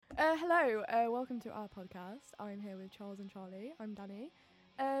Hello, welcome to our podcast. I'm here with Charles and Charlie. I'm Danny.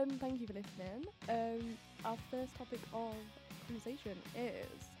 Thank you for listening. Our first topic of conversation is...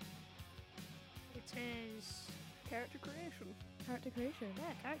 It is character creation. Character creation.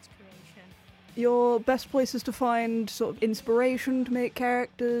 Yeah, character creation. Your best places to find sort of inspiration to make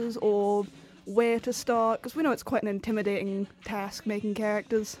characters, or where to start, because we know it's quite an intimidating task making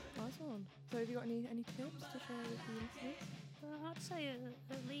characters. Nice one. So have you got any tips to share with the listeners? I'd say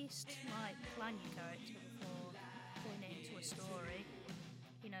at least plan your character before putting it into a story.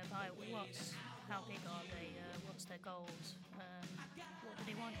 You know, how big are they? What's their goals? What do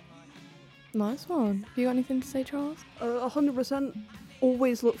they want in life? Nice one. Have you got anything to say, Charles? 100%.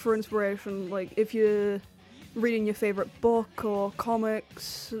 Always look for inspiration. Like, if you're reading your favourite book or comics,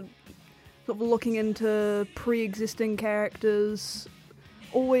 sort of looking into pre-existing characters,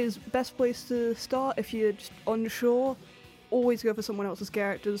 always best place to start if you're just unsure. Always go for someone else's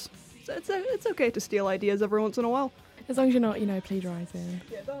characters. So it's okay to steal ideas every once in a while. As long as you're not, plagiarising.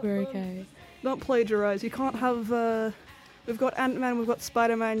 Yeah, we're okay. Don't plagiarise. You can't have... we've got Ant-Man, we've got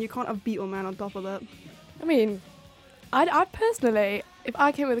Spider-Man, you can't have Beetle-Man on top of that. I mean, I'd personally, if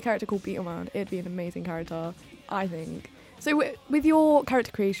I came with a character called Beetleman, it'd be an amazing character, I think. So with your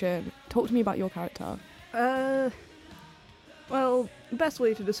character creation, talk to me about your character. Well, the best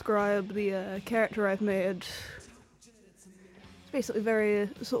way to describe the character I've made... basically very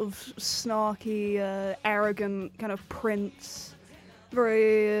sort of snarky, arrogant kind of prince.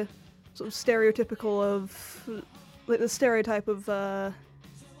 Very sort of stereotypical of, like the stereotype of,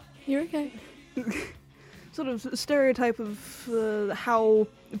 You're okay. sort of stereotype of how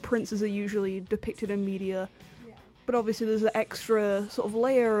princes are usually depicted in media. Yeah. But obviously there's an extra sort of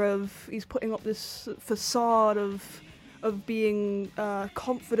layer of, he's putting up this facade of being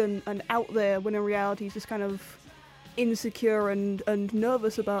confident and out there, when in reality he's just kind of insecure and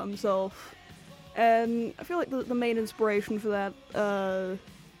nervous about himself. And I feel like the main inspiration for that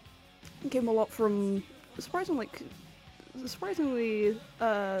came a lot from surprisingly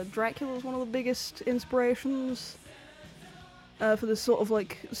Dracula was one of the biggest inspirations for this sort of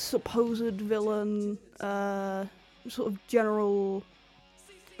like supposed villain, sort of general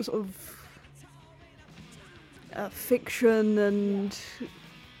sort of fiction and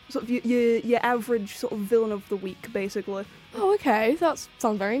sort of your average sort of villain of the week, basically. Oh, okay. That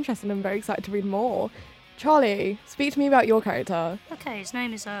sounds very interesting. I'm very excited to read more. Charlie, speak to me about your character. Okay, his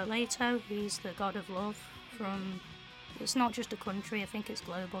name is Leto. He's the god of love from... It's not just a country, I think it's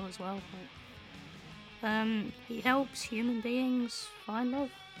global as well. But, he helps human beings find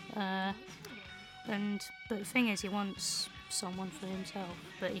love. But the thing is, he wants someone for himself,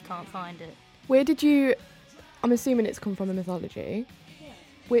 but he can't find it. Where did you... I'm assuming it's come from a mythology.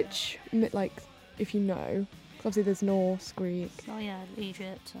 Which, like, if you know, 'cause obviously there's Norse, Greek. Oh yeah,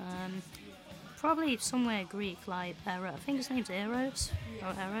 Egypt. Probably somewhere Greek, like I think his name's Eros,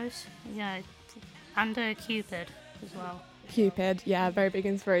 or Eros. Yeah, and Cupid as well. Cupid, yeah, very big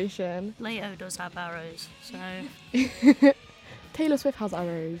inspiration. Leto does have arrows, so... Taylor Swift has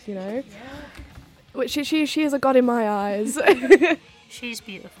arrows, you know? Yeah. Which she is a god in my eyes. She's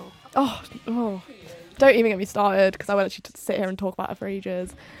beautiful. Oh. Don't even get me started, because I will actually sit here and talk about her for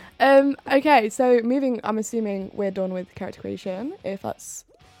ages. Okay, so I'm assuming we're done with character creation, if that's...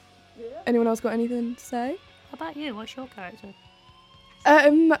 Yeah. Anyone else got anything to say? How about you? What's your character?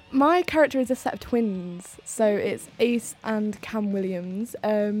 My character is a set of twins, so it's Ace and Cam Williams.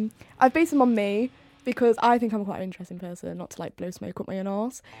 I've based them on me, because I think I'm quite an interesting person, not to, like, blow smoke up my own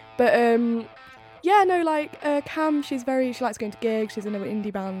arse. But, Cam, she likes going to gigs, she's in an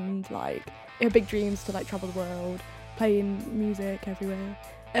indie band, like... Her big dreams to like travel the world, playing music everywhere.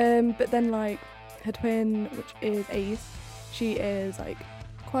 But then like her twin, which is Ace, she is like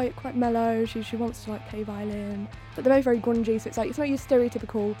quite mellow. She wants to like play violin, but they're both very grungy. So it's not your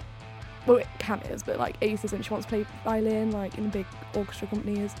stereotypical. Well, Cam is, but like Ace isn't. She wants to play violin like in big orchestra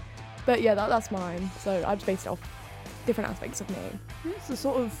companies. But yeah, that's mine. So I just based it off different aspects of me. It's the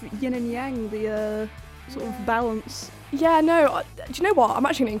sort of yin and yang, the sort of balance. Yeah, no, do you know what? I'm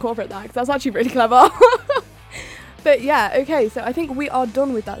actually going to incorporate that, because that's actually really clever. But yeah, okay, so I think we are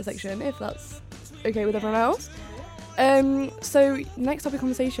done with that section, if that's okay with everyone else. So next topic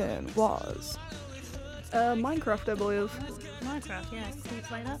conversation was... Minecraft, I believe. Minecraft, yeah. Can you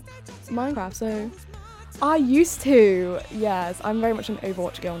play that? Minecraft, so... I used to, yes. I'm very much an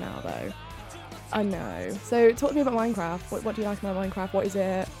Overwatch girl now, though. I know. So talk to me about Minecraft. What do you like about Minecraft? What is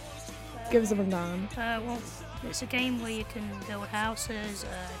it? Give us a rundown. Well, it's a game where you can build houses,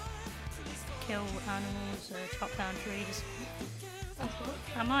 kill animals, chop down trees.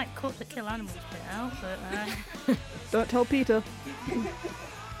 I might cut the kill animals bit out, but... Don't tell Peter.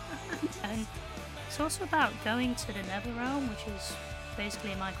 It's also about going to the Netherrealm, which is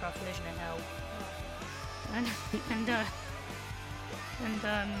basically a Minecraft version of hell. And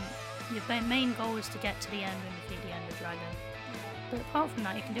your main goal is to get to the end and defeat the Ender Dragon. But apart from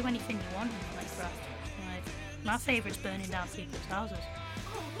that, you can do anything you want in Minecraft. Like, my favourite's burning down people's houses.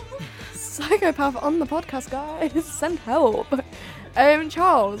 Psychopath on the podcast, guys. Send help.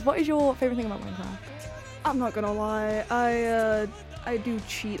 Charles, what is your favourite thing about Minecraft? I'm not gonna lie, I do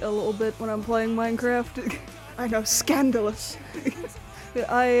cheat a little bit when I'm playing Minecraft. I know, scandalous.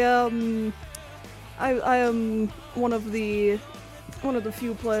 I am one of the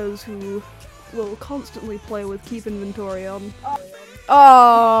few players who will constantly play with keep inventory on.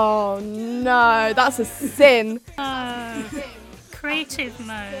 Oh no, that's a sin. Creative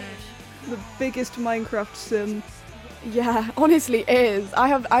mode. The biggest Minecraft sin. Yeah, honestly it is.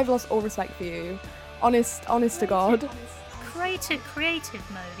 I've lost all respect for you. Honest to God. Creative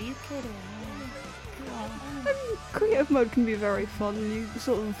mode, are you kidding? Creative mode can be very fun. You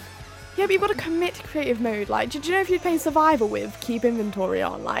sort of... Yeah, but you've got to commit to creative mode. Like, do you know if you're playing survival with keep inventory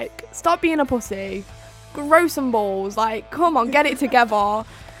on? Like, stop being a pussy. Grow some balls. Like, come on, get it together.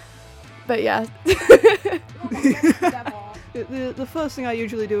 But yeah. The first thing I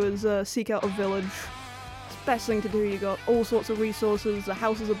usually do is seek out a village. It's the best thing to do. You got all sorts of resources, the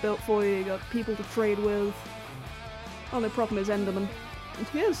houses are built for you, you got people to trade with. Only problem is Enderman.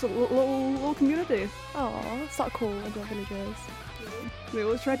 Yeah, it's a little community. Oh, it's not cool with your villagers. They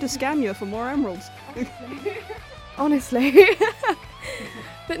always tried to scam you for more emeralds. Honestly.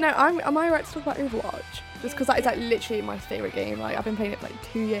 But no, am I right to talk about Overwatch? Just because that is like literally my favourite game. Like, I've been playing it for like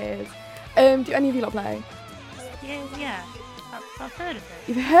 2 years. Do any of you lot play? Yeah. I've heard of it.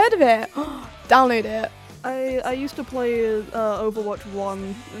 You've heard of it? Download it. I used to play Overwatch 1,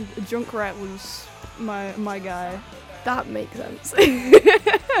 and Junkrat was my guy. That makes sense.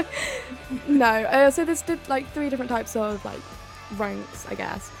 No, so there's like 3 different types of like ranks, I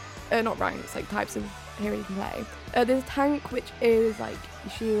guess. Not ranks, like types of hero you can play. There's tank, which is like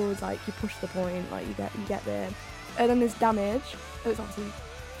your shields, like you push the point, like you get there. Then there's damage. It's obviously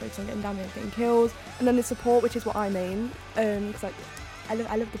focused on getting damage, getting kills. And then there's support, which is what I main, because like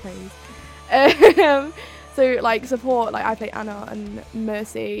I love the plays. So like support, like I play Anna and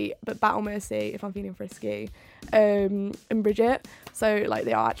Mercy, but Battle Mercy if I'm feeling frisky, and Bridget. So like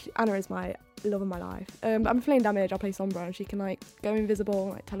they are actually, Anna is my love of my life. But I'm playing damage, I'll play Sombra and she can like go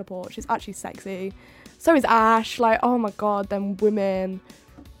invisible, like teleport. She's actually sexy. So is Ash, like oh my god, them women.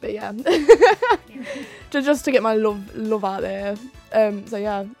 But yeah. just to get my love out there. So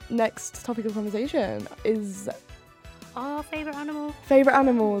yeah, next topic of conversation is our favourite animal. Favourite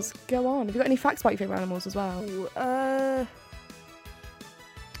animals. Go on. Have you got any facts about your favourite animals as well? I'm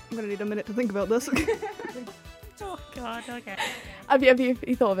gonna need a minute to think about this. Oh god, okay. Have you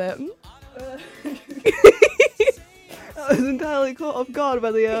thought of it? I was entirely caught off guard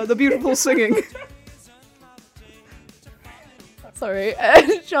by the beautiful singing. Sorry,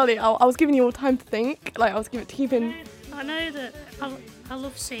 Charlie, I was giving you all time to think. Like I was keeping. I know that I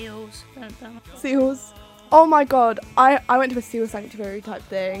love seals. Seals. Oh my god, I went to a seal sanctuary type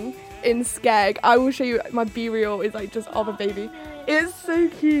thing in Skeg. I will show you, my B-reel is like just of a baby. It's so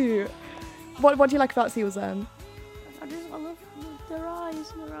cute. What do you like about seals then? I love their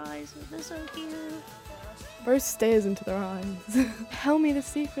eyes, they're so cute. Rose stares into their eyes. Tell me the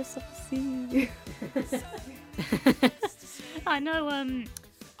secrets of the sea. I know,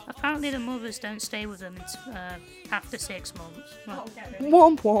 apparently the mothers don't stay with them after 6 months. Well,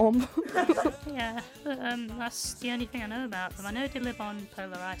 Womp womp. yeah, but that's the only thing I know about them. I know they live on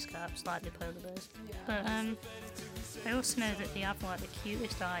polar ice caps, like the polar bears. But I also know that they have like the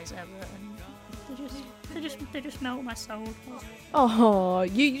cutest eyes ever, and they just melt my soul. Oh,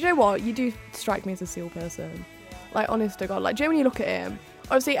 you know what? You do strike me as a seal person. Like honest to God, like do you know when you look at him?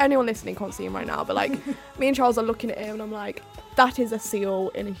 Obviously, anyone listening can't see him right now, but like me and Charles are looking at him, and I'm like, that is a seal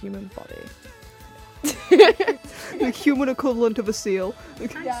in a human body. The human equivalent of a seal.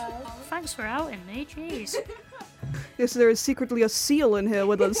 Thanks for outing me, jeez. Yes, there is secretly a seal in here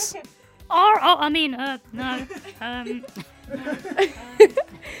with us. No.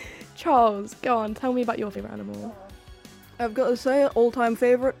 Charles, go on, tell me about your favourite animal. I've got to say, all-time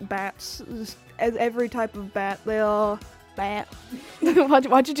favourite, bats. Just every type of bat, they are bat.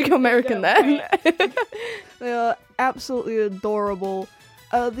 Why did you go American then? They are absolutely adorable.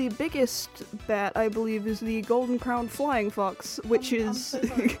 The biggest bat, I believe, is the golden-crowned flying fox, which is...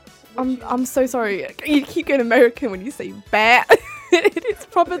 I'm so sorry. You keep going American when you say bat. It's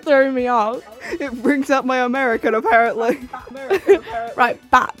proper throwing me off. It brings out my American, apparently. Right,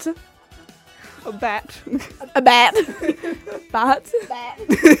 bat. A bat. A bat. Bat.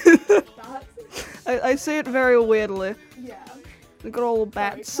 I say it very weirdly. Yeah. The good old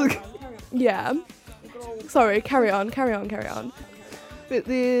bats. Yeah. Sorry, carry on.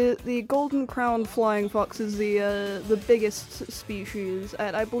 The golden crowned flying fox is the biggest species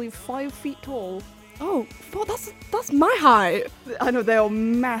at, I believe, 5 feet tall. Oh, that's my height. I know, they are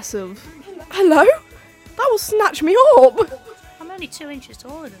massive. Hello? That will snatch me up. I'm only 2 inches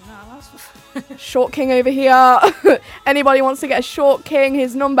taller than that. That's Short king over here. Anybody wants to get a short king,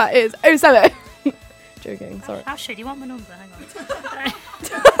 his number is 07. Joking, sorry. Actually, do you want my number? Hang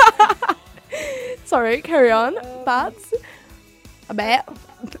on. Sorry, carry on. Bats. I bet.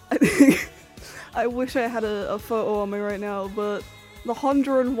 I wish I had a photo on me right now, but the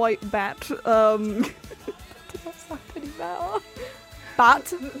Honduran white bat, What's happening there?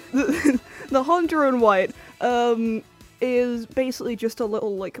 Bat. the Honduran white, is basically just a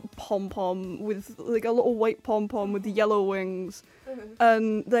little, like, pom-pom with, like, a little white pom-pom with yellow wings,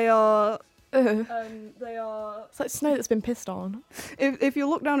 and they are... It's like snow that's been pissed on. If you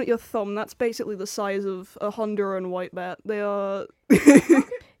look down at your thumb, that's basically the size of a Honduran white bat. They are...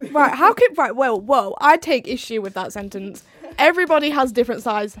 Right, whoa, I take issue with that sentence. Everybody has different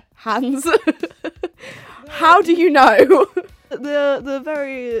size hands. How do you know? They're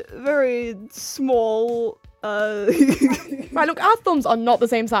very, very small, Right, look, our thumbs are not the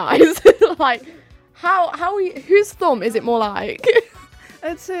same size. Like, whose thumb is it more like?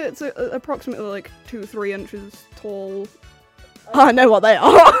 I'd say it's approximately like 2-3 inches tall. I know what they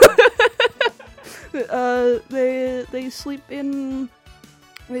are. They sleep in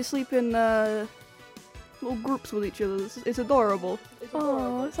little groups with each other. It's adorable.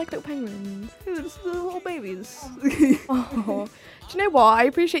 Oh, it's like little penguins. It's the little babies. Oh, do you know what? I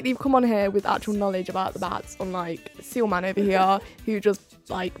appreciate that you've come on here with actual knowledge about the bats, unlike Sealman over here, who just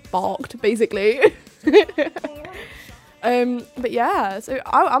like barked basically. But yeah, so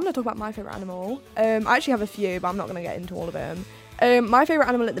I'm gonna talk about my favourite animal. I actually have a few, but I'm not gonna get into all of them. My favourite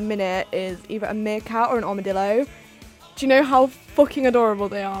animal at the minute is either a meerkat or an armadillo. Do you know how fucking adorable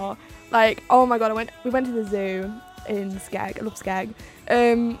they are? Like, oh my god, we went to the zoo in Skeg. I love Skeg.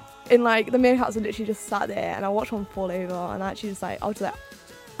 And like the meerkats are literally just sat there, and I watched one fall over, and I actually I was like,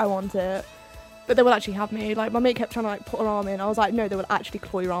 I want it. But they would actually have me. Like my mate kept trying to like put her arm in. I was like, no, they would actually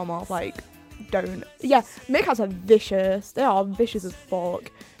claw your arm off. Like, don't. Yeah, meerkats are vicious. They are vicious as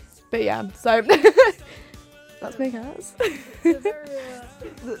fuck. But yeah, so that's meerkats.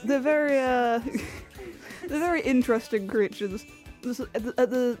 They're very interesting creatures. At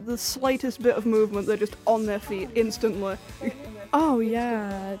the slightest bit of movement, they're just on their feet instantly. Oh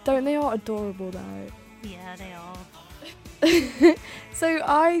yeah, they are adorable though. Yeah, they are. So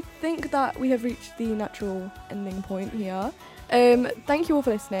I think that we have reached the natural ending point here. Thank you all for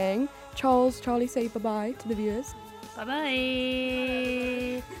listening. Charlie, say bye-bye to the viewers.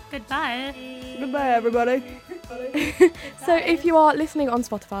 Bye-bye. Goodbye. Goodbye, everybody. So if you are listening on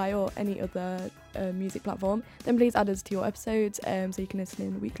Spotify or any other music platform, then please add us to your episodes so you can listen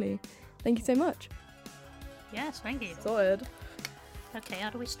in weekly. Thank you so much. Yes, thank you. Sorted. Okay, how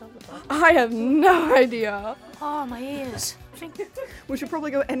do we stop the talk? I have no idea. Oh, my ears. We should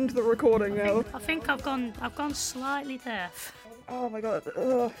probably go end the recording now. I think I've gone slightly deaf. Oh my god.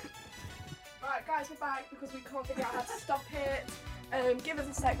 Ugh. Right, guys, we're back because we can't figure out how to stop it. Give us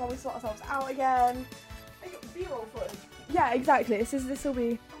a sec while we sort ourselves out again. B-roll footage. Yeah, exactly. This will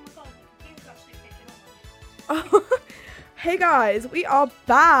be. Oh my god, the computer's actually picking up. Hey guys, we are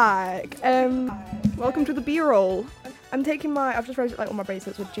back. Welcome to the B-roll. I'm taking I've just raised like all my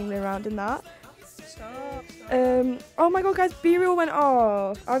bracelets with jingling around in that. Stop. Oh my god, guys, B-reel went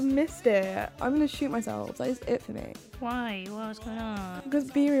off. I've missed it. I'm gonna shoot myself. That is it for me. Why? What's going on? Because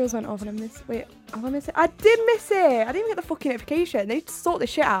B-reels went off and I missed. Wait, have I missed it? I did miss it. I didn't even get the fucking notification. They need to sort this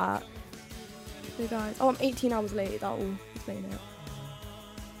shit out. So guys, I'm 18 hours late. That will explain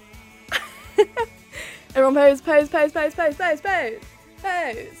it. Everyone pose.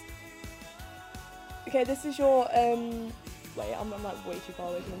 Okay, this is your wait, I'm like way too far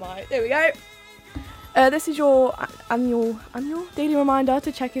away from the mic. There we go. This is your annual daily reminder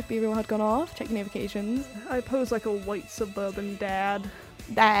to check if B-reel had gone off. Check your notifications. I pose like a white suburban dad.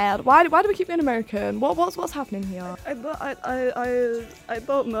 Dad, why do we keep being American? What's happening here? I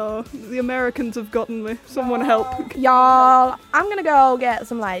don't know. The Americans have gotten me. Someone help. Y'all, I'm gonna go get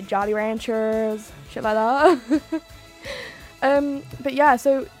some like Jolly Ranchers, shit like that. But yeah,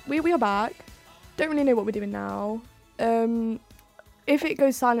 so we are back. Don't really know what we're doing now. If it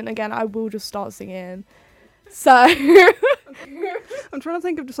goes silent again, I will just start singing. So I'm trying to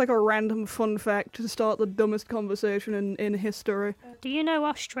think of just like a random fun fact to start the dumbest conversation in history. Do you know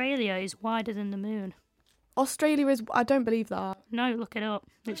Australia is wider than the moon? Australia is. I don't believe that. No, look it up.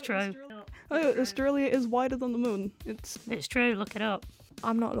 It's true. Oh, Australia is wider than the moon. It's true. Look it up.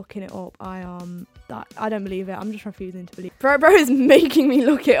 I'm not looking it up. I don't believe it. I'm just refusing to believe. Bro is making me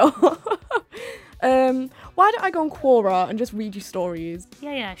look it up. Why don't I go on Quora and just read you stories?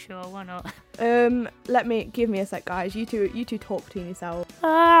 Yeah, sure. Why not? Give me a sec, guys. You two talk between yourselves.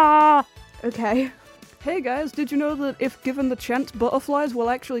 Ah! Okay. Hey guys, did you know that if given the chance, butterflies will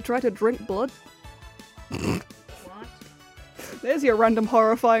actually try to drink blood? What? There's your random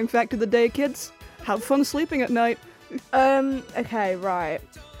horrifying fact of the day, kids. Have fun sleeping at night. Okay, right.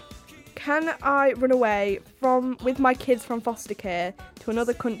 Can I run away with my kids from foster care to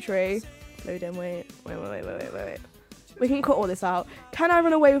another country? Load in, wait. We can cut all this out. Can I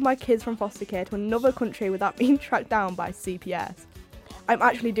run away with my kids from foster care to another country without being tracked down by CPS? I'm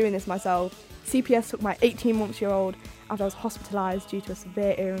actually doing this myself. CPS took my 18-month-old after I was hospitalised due to a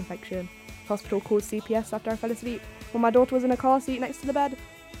severe ear infection. The hospital called CPS after I fell asleep when my daughter was in a car seat next to the bed.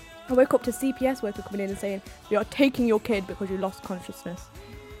 I woke up to CPS worker coming in and saying, "We are taking your kid because you lost consciousness."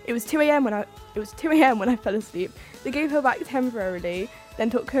 It was 2 a.m. when I fell asleep. They gave her back temporarily, then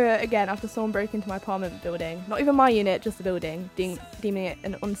took her again after someone broke into my apartment building. Not even my unit, just the building, deeming it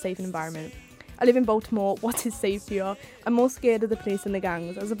an unsafe environment. I live in Baltimore. What is safe here? I'm more scared of the police and the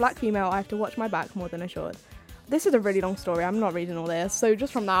gangs. As a black female, I have to watch my back more than I should. This is a really long story. I'm not reading all this. So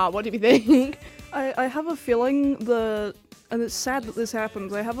just from that, what do you think? I have a feeling and it's sad that this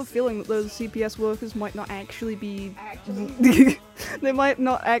happens, I have a feeling that those CPS workers might not actually be... they might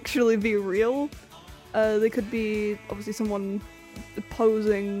not actually be real. They could be, obviously, someone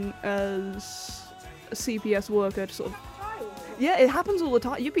posing as a CPS worker to sort of... Yeah, it happens all the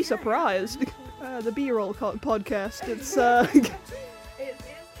time. You'd be surprised. The B-roll podcast, it's... It's interesting.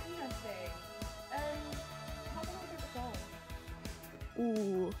 How can I do the song?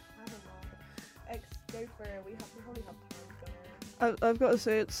 Ooh. I don't know. Go for it. We probably have time. I've got to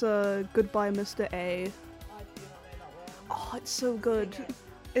say, it's Goodbye, Mr. A. I do not know that one. Oh, it's so good.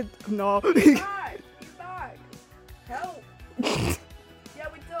 No. He's back! Help! Yeah,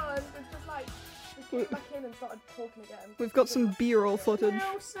 we're done. We've just we came back in and started talking again. We've got some B-roll footage.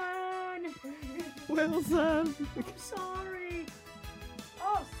 Wilson! Wilson! I'm sorry.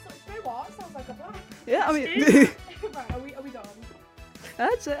 Oh, you know what? Sounds like a plan. Yeah, I mean... Right, are we done?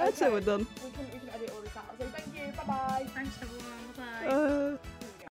 That's it, Okay. we're done. We can edit all this out. So thank you, bye bye. Thanks everyone. Bye.